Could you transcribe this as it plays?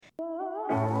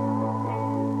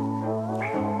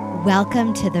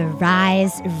Welcome to the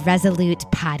Rise Resolute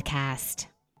podcast.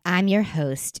 I'm your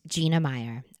host, Gina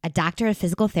Meyer, a doctor of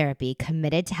physical therapy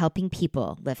committed to helping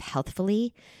people live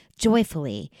healthfully,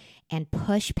 joyfully, and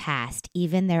push past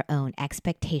even their own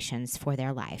expectations for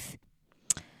their life.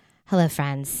 Hello,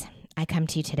 friends. I come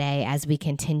to you today as we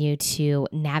continue to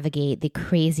navigate the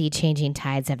crazy changing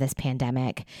tides of this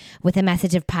pandemic with a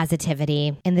message of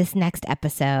positivity. In this next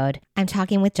episode, I'm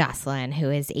talking with Jocelyn,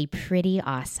 who is a pretty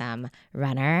awesome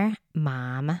runner,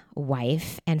 mom,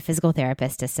 wife, and physical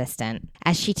therapist assistant,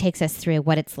 as she takes us through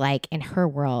what it's like in her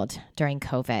world during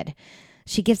COVID.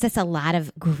 She gives us a lot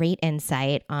of great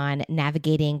insight on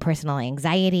navigating personal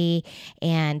anxiety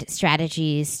and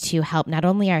strategies to help not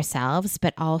only ourselves,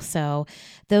 but also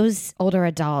those older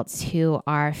adults who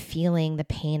are feeling the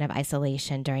pain of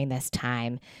isolation during this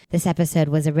time. This episode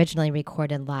was originally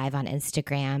recorded live on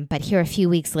Instagram, but here a few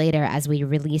weeks later, as we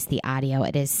release the audio,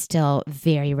 it is still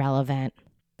very relevant.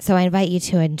 So I invite you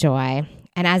to enjoy.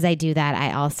 And as I do that,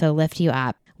 I also lift you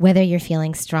up. Whether you're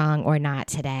feeling strong or not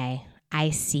today,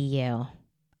 I see you.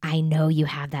 I know you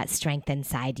have that strength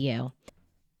inside you.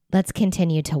 Let's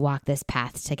continue to walk this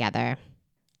path together.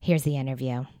 Here's the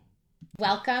interview.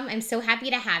 Welcome. I'm so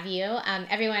happy to have you.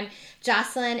 Everyone,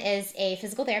 Jocelyn is a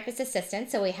physical therapist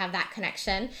assistant, so we have that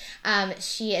connection.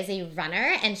 She is a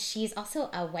runner, and she's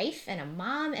also a wife and a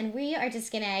mom, and we are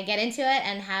just going to get into it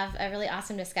and have a really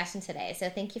awesome discussion today. So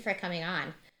thank you for coming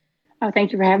on. Oh,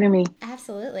 thank you for having me.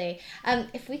 Absolutely.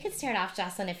 If we could start off,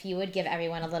 Jocelyn, if you would give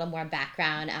everyone a little more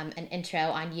background, an intro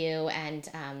on you and,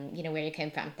 where you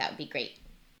came from, that would be great.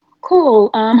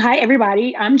 Cool. Hi,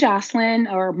 everybody. I'm Jocelyn,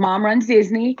 or Mom Runs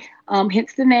Disney.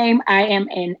 Hence the name. I am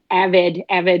an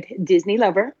avid Disney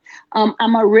lover.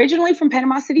 I'm originally from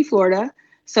Panama City, Florida.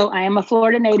 So I am a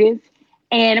Florida native,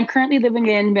 and I'm currently living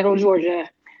in Middle Georgia.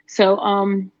 So,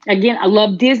 again, I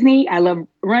love Disney, I love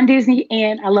Run Disney,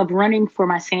 and I love running for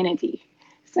my sanity.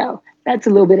 So that's a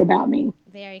little bit about me.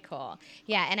 Very cool.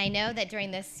 Yeah, and I know that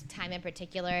during this time in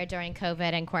particular, during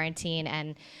COVID and quarantine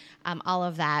and all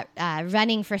of that,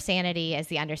 running for sanity is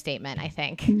the understatement, I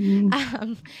think.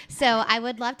 Mm-hmm. So I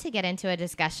would love to get into a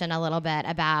discussion a little bit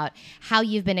about how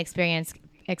you've been experiencing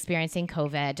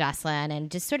COVID, Jocelyn, and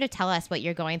just sort of tell us what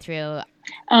you're going through.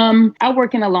 I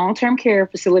work in a long-term care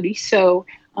facility, so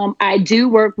I do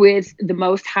work with the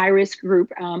most high-risk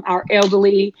group, our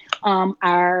elderly,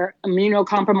 our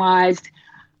immunocompromised.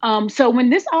 So when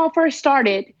this all first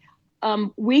started,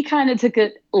 we kind of took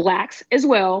it lax as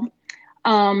well,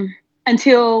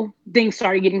 until things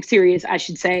started getting serious, I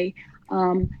should say.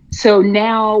 So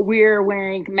now we're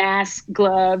wearing masks,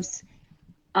 gloves,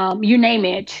 you name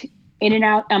it, in and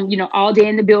out, all day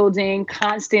in the building,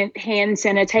 constant hand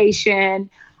sanitation,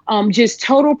 just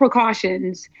total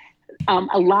precautions.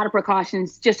 A lot of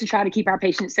precautions just to try to keep our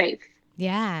patients safe.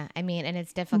 Yeah, I mean, and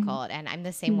it's difficult, and I'm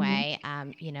the same way.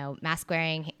 Mask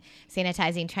wearing,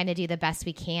 sanitizing, trying to do the best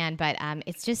we can, but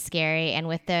it's just scary. And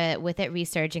with it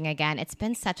resurging again, it's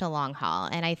been such a long haul.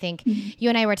 And I think you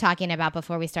and I were talking about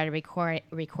before we started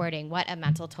recording what a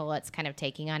mental toll it's kind of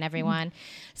taking on everyone.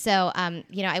 So,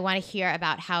 I want to hear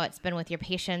about how it's been with your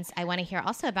patients. I want to hear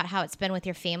also about how it's been with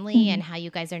your family and how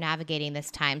you guys are navigating this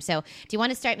time. So, do you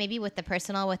want to start maybe with the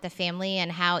personal, with the family,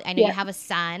 and how I know you have a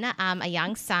son, a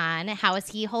young son. How is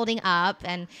he holding up,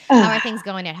 and how are things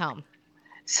going at home?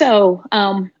 So,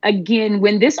 again,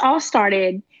 when this all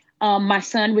started, my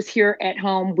son was here at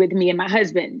home with me and my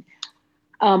husband.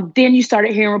 Then you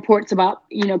started hearing reports about,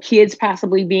 kids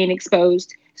possibly being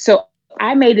exposed. So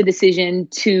I made a decision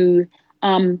to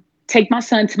take my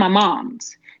son to my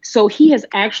mom's. So he has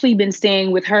actually been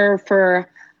staying with her for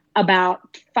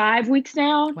about 5 weeks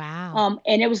now. Wow.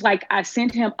 And it was like I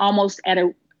sent him almost at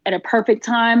a perfect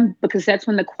time, because that's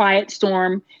when the quiet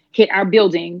storm hit our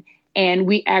building and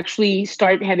we actually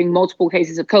started having multiple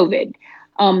cases of COVID.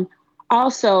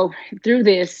 Also, through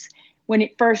this, when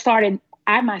it first started,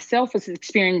 I myself was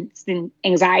experiencing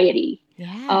anxiety.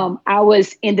 Yeah. I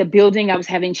was in the building, I was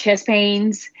having chest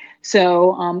pains.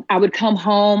 So I would come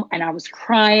home and I was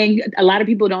crying. A lot of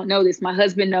people don't know this. My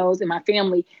husband knows and my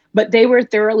family, but they were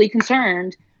thoroughly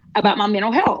concerned about my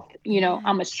mental health.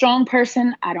 I'm a strong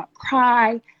person. I don't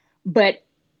cry, but,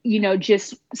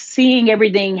 just seeing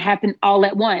everything happen all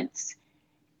at once,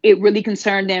 it really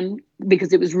concerned them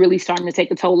because it was really starting to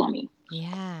take a toll on me.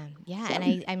 Yeah. So.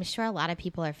 And I'm sure a lot of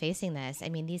people are facing this. I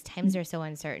mean, these times are so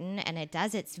uncertain, and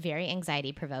it's very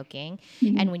anxiety provoking.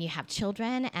 Mm-hmm. And when you have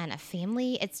children and a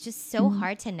family, it's just so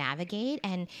hard to navigate.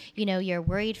 And, you're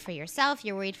worried for yourself,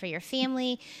 you're worried for your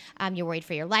family, you're worried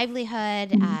for your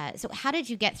livelihood. So how did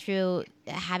you get through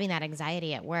having that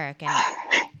anxiety at work? And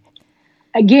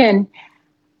again,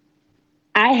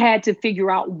 I had to figure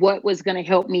out what was going to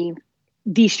help me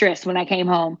de-stress when I came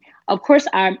home. Of course,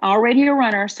 I'm already a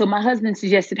runner. So my husband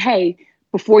suggested, hey,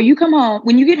 before you come home,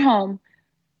 when you get home,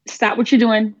 stop what you're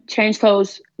doing, change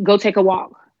clothes, go take a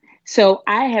walk. So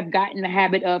I have gotten the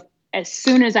habit of, as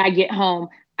soon as I get home,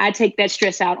 I take that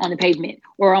stress out on the pavement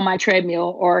or on my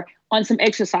treadmill or on some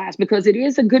exercise, because it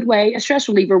is a good way, a stress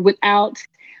reliever, without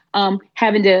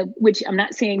having to, which I'm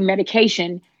not saying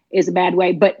medication is a bad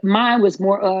way, but mine was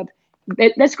more of,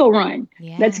 let's go run.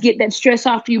 Yeah. Let's get that stress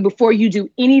off you before you do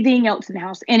anything else in the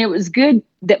house. And it was good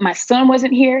that my son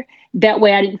wasn't here. That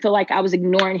way I didn't feel like I was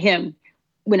ignoring him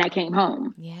when I came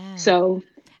home. Yeah. So,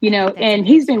 and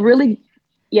he's been really,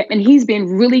 and he's been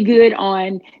really good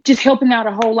on just helping out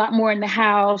a whole lot more in the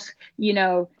house,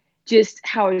 just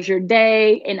how is your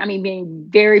day? And I mean, being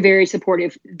very, very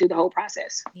supportive through the whole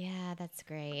process. Yeah, that's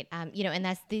great.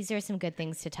 And these are some good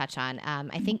things to touch on.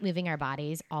 I think moving our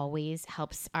bodies always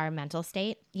helps our mental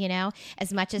state,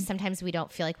 as much as sometimes we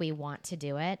don't feel like we want to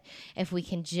do it. If we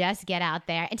can just get out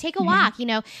there and take a walk,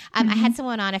 I had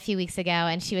someone on a few weeks ago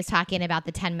and she was talking about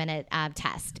the 10-minute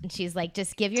test. And she's like,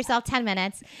 just give yourself 10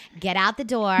 minutes, get out the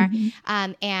door.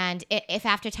 And if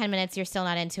after 10 minutes you're still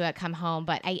not into it, come home.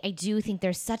 But I do think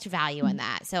there's such value in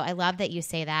that. So I love that you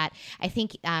say that. I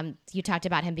think you talked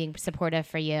about him being supportive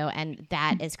for you, and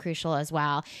that is crucial as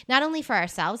well. Not only for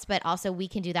ourselves, but also we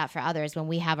can do that for others when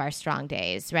we have our strong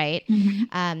days, right? Yes.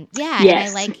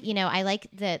 And I like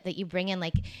that you bring in,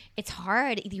 like, it's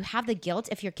hard. You have the guilt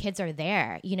if your kids are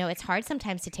there. It's hard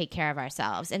sometimes to take care of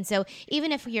ourselves. And so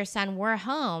even if your son were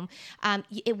home,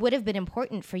 it would have been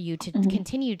important for you to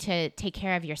continue to take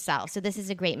care of yourself. So this is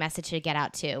a great message to get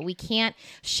out too. We can't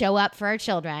show up for our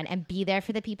children and be there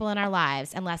for the people in our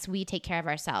lives unless we take care of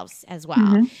ourselves as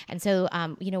well. And so,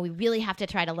 we really have to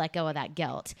try to let go of that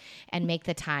guilt and make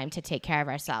the time to take care of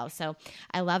ourselves. So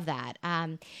I love that.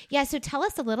 So tell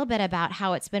us a little bit about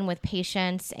how it's been with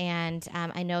patients. And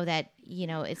I know that,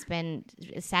 it's been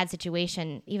a sad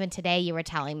situation. Even today you were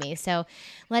telling me. So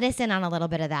let us in on a little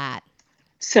bit of that.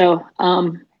 So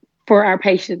for our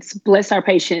patients, bless our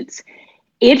patients.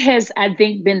 It has, I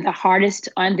think, been the hardest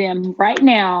on them right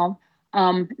now.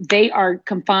 They are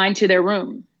confined to their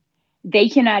room. They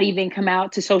cannot even come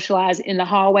out to socialize in the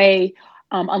hallway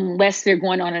unless they're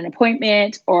going on an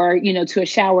appointment or, to a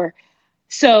shower.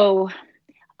 So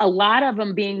a lot of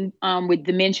them being with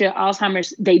dementia,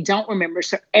 Alzheimer's, they don't remember.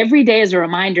 So every day is a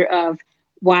reminder of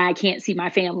why I can't see my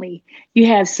family. You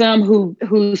have some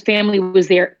whose family was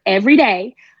there every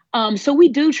day. So we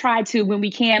do try to, when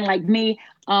we can, like me,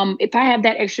 if I have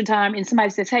that extra time and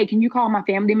somebody says, hey, can you call my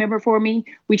family member for me?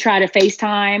 We try to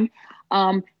FaceTime,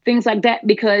 things like that,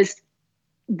 because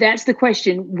that's the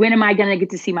question. When am I going to get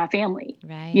to see my family?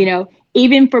 Right.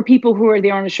 Even for people who are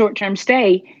there on a short-term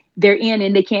stay, they're in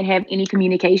and they can't have any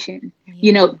communication,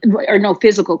 or no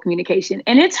physical communication.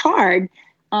 And it's hard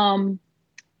when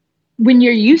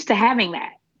you're used to having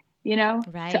that,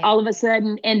 right. to all of a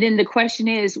sudden. And then the question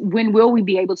is, when will we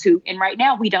be able to? And right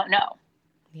now we don't know.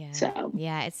 Yeah. So.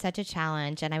 Yeah, it's such a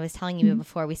challenge. And I was telling you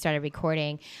before we started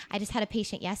recording, I just had a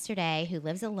patient yesterday who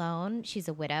lives alone. She's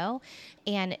a widow,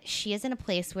 and she is in a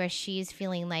place where she's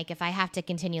feeling like, if I have to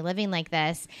continue living like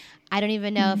this, I don't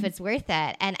even know if it's worth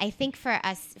it. And I think for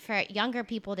us, for younger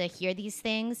people to hear these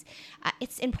things,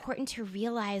 it's important to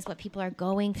realize what people are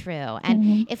going through.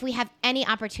 And if we have any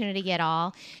opportunity at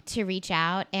all to reach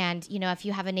out, and, if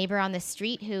you have a neighbor on the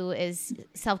street who is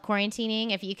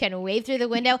self-quarantining, if you can wave through the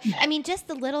window, I mean, just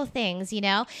the little things,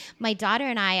 My daughter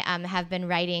and I have been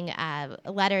writing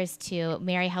letters to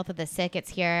Mary Health of the Sick.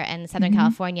 It's here in Southern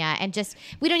California. And just,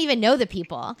 we don't even know the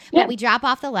people, but we drop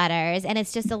off the letters, and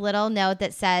it's just a little note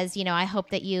that says, I hope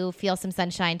that you feel some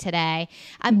sunshine today.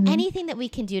 Anything that we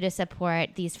can do to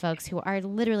support these folks who are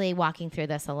literally walking through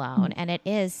this alone. And it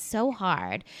is so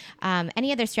hard.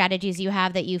 Any other strategies you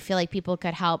have that you feel like people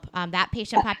could help that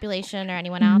patient population or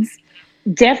anyone else?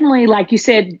 Definitely, like you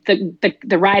said,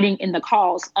 the writing and the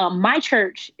calls. My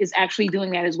church is actually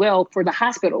doing that as well for the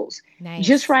hospitals. Nice.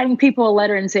 Just writing people a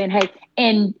letter and saying, hey,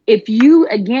 and if you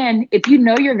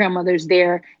know your grandmother's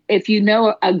there, if you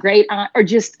know a great aunt or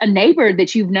just a neighbor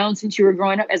that you've known since you were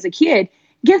growing up as a kid,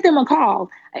 give them a call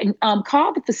and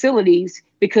call the facilities,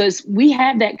 because we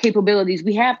have that capabilities.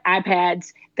 We have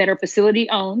iPads that are facility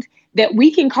owned that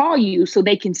we can call you so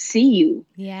they can see you.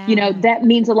 Yeah. That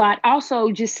means a lot.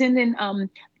 Also, just sending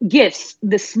gifts,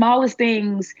 the smallest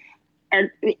things,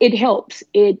 it helps.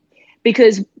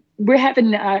 Because we're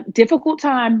having a difficult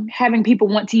time having people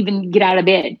want to even get out of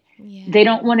bed. Yeah. They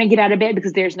don't want to get out of bed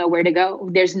because there's nowhere to go.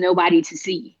 There's nobody to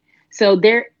see. So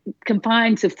they're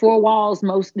confined to four walls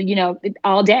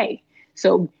all day.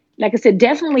 So like I said,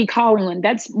 definitely calling one.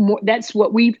 That's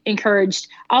what we've encouraged.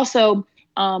 Also,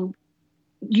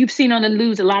 you've seen on the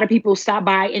news, a lot of people stop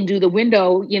by and do the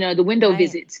window, the window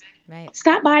visits. Right.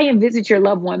 Stop by and visit your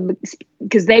loved one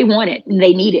because they want it and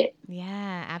they need it.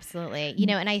 Yeah, absolutely.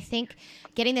 And I think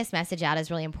getting this message out is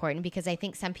really important because I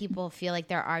think some people feel like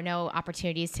there are no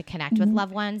opportunities to connect with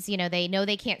loved ones. They know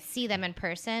they can't see them in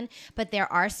person, but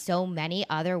there are so many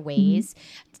other ways.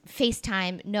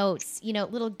 FaceTime, notes,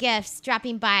 little gifts,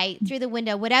 dropping by through the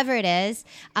window, whatever it is.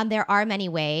 There are many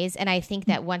ways. And I think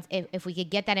that if we could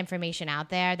get that information out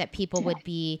there, that people would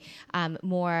be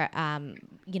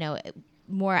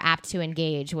more apt to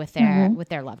engage with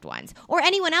their loved ones, or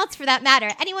anyone else for that matter,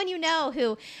 anyone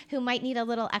who might need a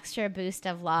little extra boost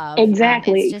of love.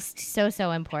 Exactly. It's just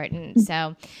so important.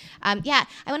 So I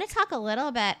want to talk a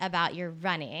little bit about your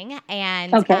running,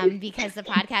 and because the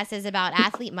podcast is about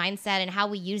athlete mindset and how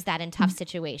we use that in tough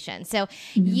situations. So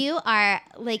you are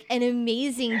like an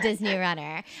amazing Disney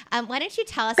runner. Why don't you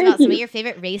tell us about some of your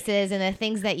favorite races and the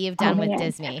things that you've done with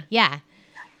Disney? Yeah.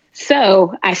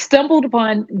 So I stumbled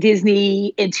upon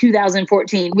Disney in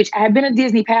 2014, which I had been a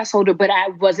Disney pass holder, but I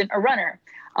wasn't a runner.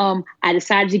 I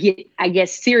decided to get, I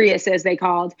guess, serious, as they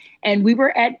called. And we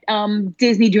were at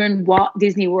Disney during Walt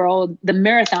Disney World, the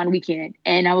marathon weekend.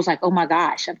 And I was like, oh my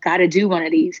gosh, I've got to do one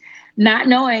of these, not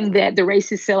knowing that the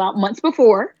races sell out months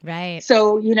before. Right.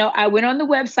 So, I went on the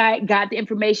website, got the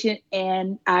information,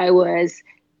 and I was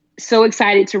so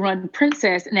excited to run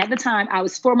Princess. And at the time, I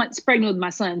was 4 months pregnant with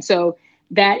my son. So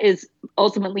that is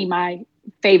ultimately my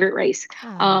favorite race.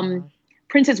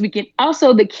 Princess Weekend.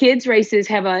 Also, the kids' races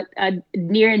have a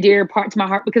near and dear part to my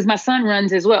heart because my son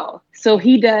runs as well. So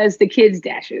he does the kids'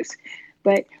 dashes.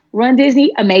 But Run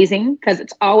Disney, amazing, because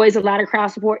it's always a lot of crowd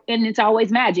support and it's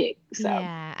always magic. So.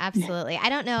 Yeah, absolutely. I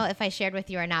don't know if I shared with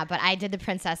you or not, but I did the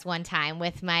Princess one time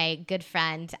with my good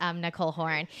friend, Nicole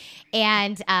Horn.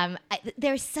 And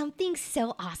there's something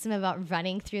so awesome about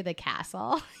running through the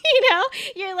castle.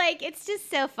 You're like, it's just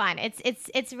so fun.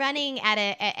 It's running at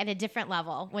a different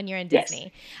level when you're in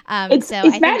Disney. It's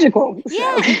magical.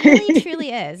 Yeah, it really truly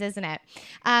is, isn't it?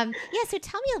 So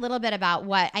tell me a little bit about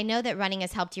what, I know that running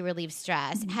has helped you relieve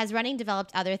stress. Has running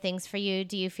developed other things for you?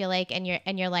 Do you feel like in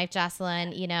your life,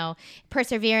 Jocelyn,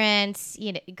 perseverance,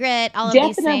 grit, all of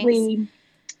these things?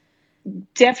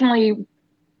 Definitely.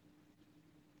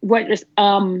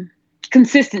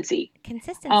 Consistency.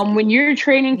 When you're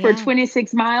training for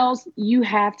 26 miles, you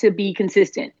have to be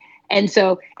consistent. And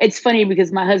so it's funny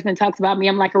because my husband talks about me.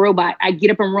 I'm like a robot. I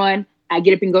get up and run. I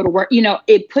get up and go to work.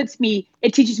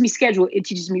 It teaches me schedule. It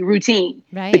teaches me routine,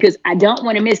 right? Because I don't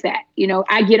want to miss that.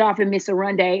 I get off and miss a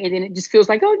run day and then it just feels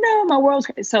like, oh no, my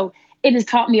world's. So it has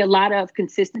taught me a lot of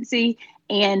consistency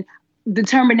and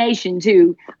determination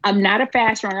too. I'm not a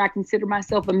fast runner. I consider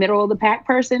myself a middle of the pack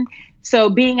person. So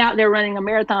being out there running a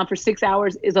marathon for 6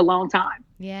 hours is a long time.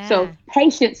 Yeah. So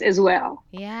patience as well.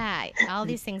 Yeah. All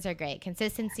these things are great.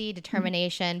 Consistency,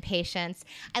 determination, patience.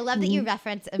 I love that you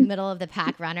reference a middle of the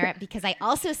pack runner because I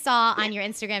also saw on your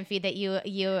Instagram feed that you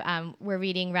were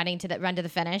reading Run to the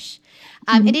Finish.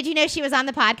 And did you know she was on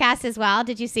the podcast as well?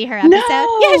 Did you see her episode?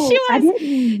 No, yes, she was. I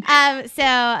didn't. So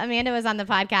Amanda was on the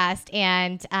podcast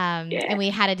and we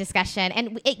had a discussion.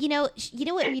 And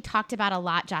what we talked about a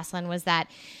lot, Jocelyn, was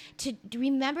that to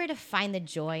remember to find the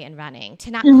joy in running, to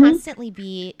not constantly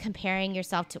be comparing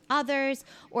yourself to others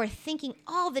or thinking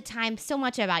all the time so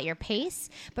much about your pace,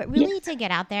 but really to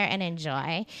get out there and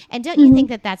enjoy. And don't you think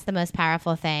that that's the most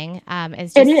powerful thing?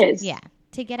 It is. Yeah,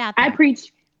 to get out there. I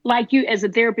preach, like you as a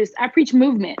therapist, I preach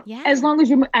movement. Yeah. As long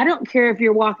as I don't care if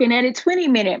you're walking at a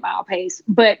 20-minute mile pace.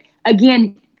 But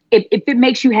again, if it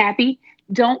makes you happy,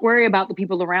 don't worry about the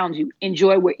people around you.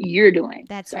 Enjoy what you're doing.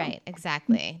 That's right.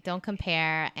 Exactly. Don't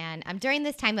compare. And during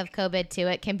this time of COVID too,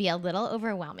 it can be a little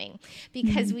overwhelming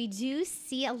because we do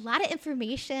see a lot of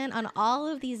information on all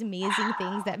of these amazing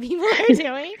things that people are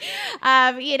doing.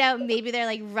 Maybe they're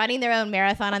like running their own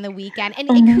marathon on the weekend and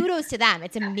kudos to them.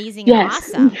 It's amazing and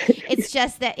awesome. It's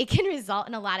just that it can result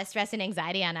in a lot of stress and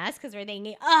anxiety on us because we're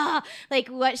thinking,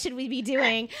 what should we be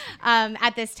doing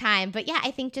at this time? But yeah,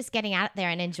 I think just getting out there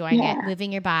and enjoying it, moving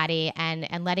your body and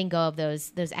letting go of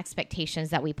those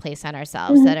expectations that we place on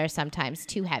ourselves that are sometimes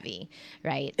too heavy,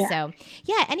 right? Yeah. So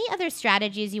any other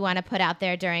strategies you want to put out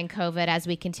there during COVID as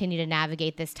we continue to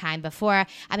navigate this time before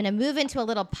I'm going to move into a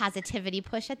little positivity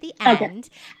push at the end.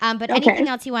 But anything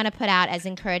else you want to put out as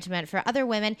encouragement for other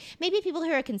women, maybe people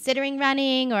who are considering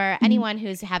running or anyone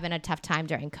who's having a tough time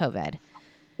during COVID?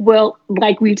 Well,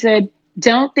 like we said,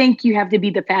 don't think you have to be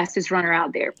the fastest runner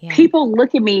out there. Yeah. People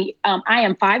look at me. I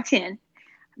am 5'10",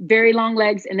 very long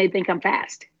legs, and they think I'm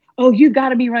fast. oh, you got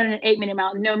to be running an 8-minute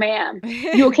mile. No, ma'am.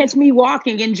 You'll catch me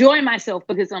walking, enjoying myself,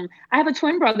 because I have a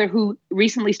twin brother who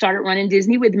recently started running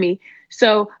Disney with me.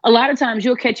 So a lot of times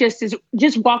you'll catch us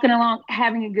just walking along,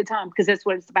 having a good time, because that's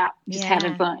what it's about, just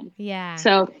having fun. Yeah.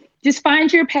 So just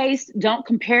find your pace. Don't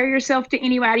compare yourself to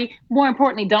anybody. More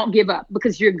importantly, don't give up,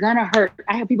 because you're going to hurt.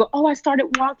 I have people, oh, I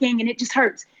started walking and it just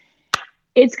hurts.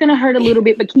 It's going to hurt a little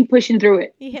bit, but keep pushing through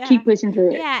it. Yeah. Keep pushing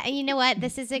through it. Yeah. And you know what?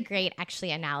 This is a great,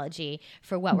 actually, analogy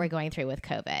for what we're going through with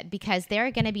COVID, because there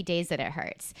are going to be days that it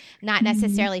hurts, not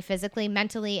necessarily physically,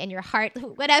 mentally, in your heart,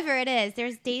 whatever it is.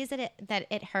 There's days that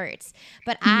it hurts.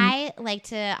 But I like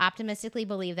to optimistically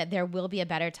believe that there will be a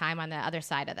better time on the other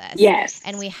side of this. Yes.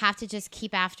 And we have to just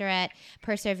keep after it,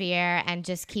 persevere, and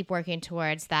just keep working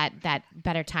towards that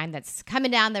better time that's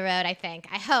coming down the road, I think.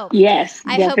 I hope. Yes,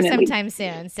 I definitely. hope sometime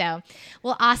soon. So,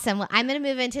 well, awesome. Well, I'm going to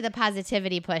move into the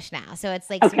positivity push now. So it's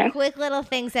like some quick little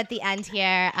things at the end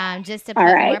here, just to put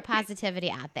more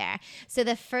positivity out there. So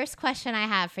the first question I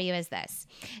have for you is this.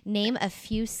 Name a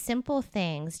few simple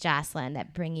things, Jocelyn,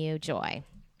 that bring you joy.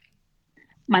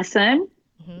 My son,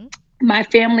 my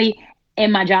family,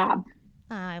 and my job.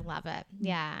 Oh, I love it.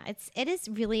 Yeah, it is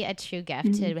really a true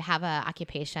gift to have an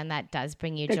occupation that does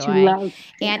bring you joy. You love.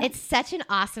 And it's such an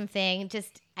awesome thing.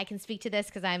 Just I can speak to this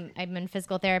because I'm in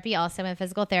physical therapy, also I'm a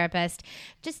physical therapist.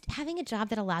 Just having a job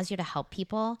that allows you to help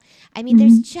people. I mean,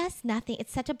 there's just nothing.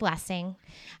 It's such a blessing.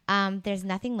 There's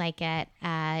nothing like it.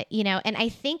 And I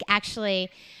think actually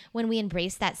when we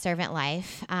embrace that servant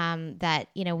life that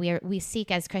we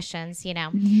seek as Christians,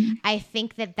 I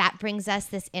think that brings us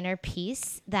this inner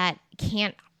peace that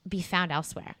can't be found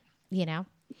elsewhere. Yes.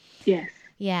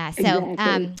 Yeah. So,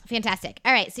 exactly. Fantastic.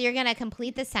 All right. So you're going to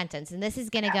complete the sentence, and this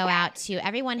is going to go out to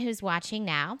everyone who's watching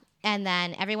now, and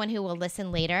then everyone who will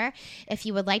listen later. If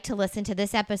you would like to listen to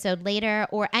this episode later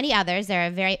or any others, there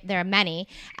are many,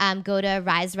 go to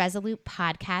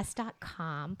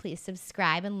riseresolutepodcast.com. Please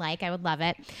subscribe and like. I would love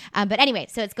it. But anyway,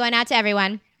 so it's going out to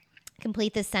everyone.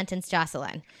 Complete this sentence,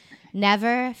 Jocelyn.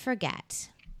 Never forget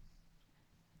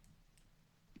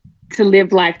to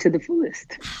live life to the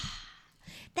fullest.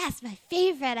 That's my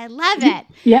favorite. I love it.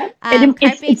 Yeah.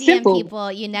 Carpe diem, simple. people.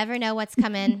 You never know what's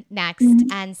coming next.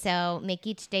 And so make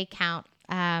each day count.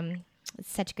 It's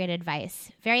such great advice.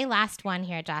 Very last one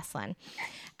here, Jocelyn.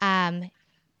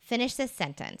 Finish this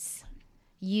sentence.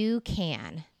 You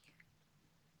can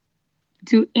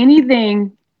do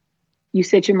anything you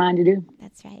set your mind to do.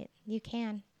 That's right. You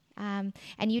can.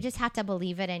 And you just have to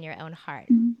believe it in your own heart,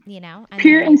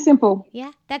 Pure and simple.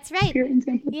 Yeah, that's right. Pure and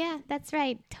simple. Yeah, that's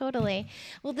right. Totally.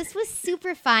 Well, this was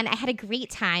super fun. I had a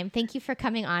great time. Thank you for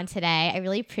coming on today. I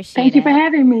really appreciate it. Thank you for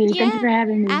having me. Yeah, Thank you for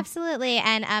having me. Absolutely.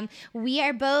 And we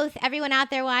are both, everyone out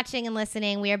there watching and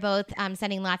listening, we are both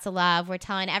sending lots of love. We're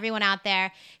telling everyone out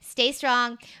there, stay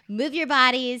strong, move your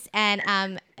bodies, and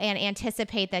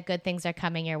anticipate that good things are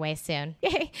coming your way soon.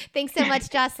 Thanks so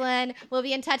much, Jocelyn. We'll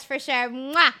be in touch for sure.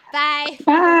 Mwah! Bye.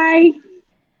 Bye.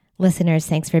 Listeners,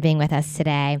 thanks for being with us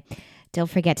today. Don't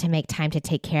forget to make time to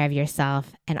take care of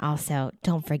yourself. And also,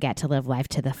 don't forget to live life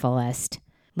to the fullest.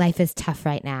 Life is tough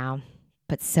right now,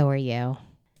 but so are you.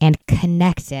 And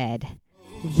connected,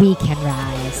 we can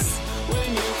rise.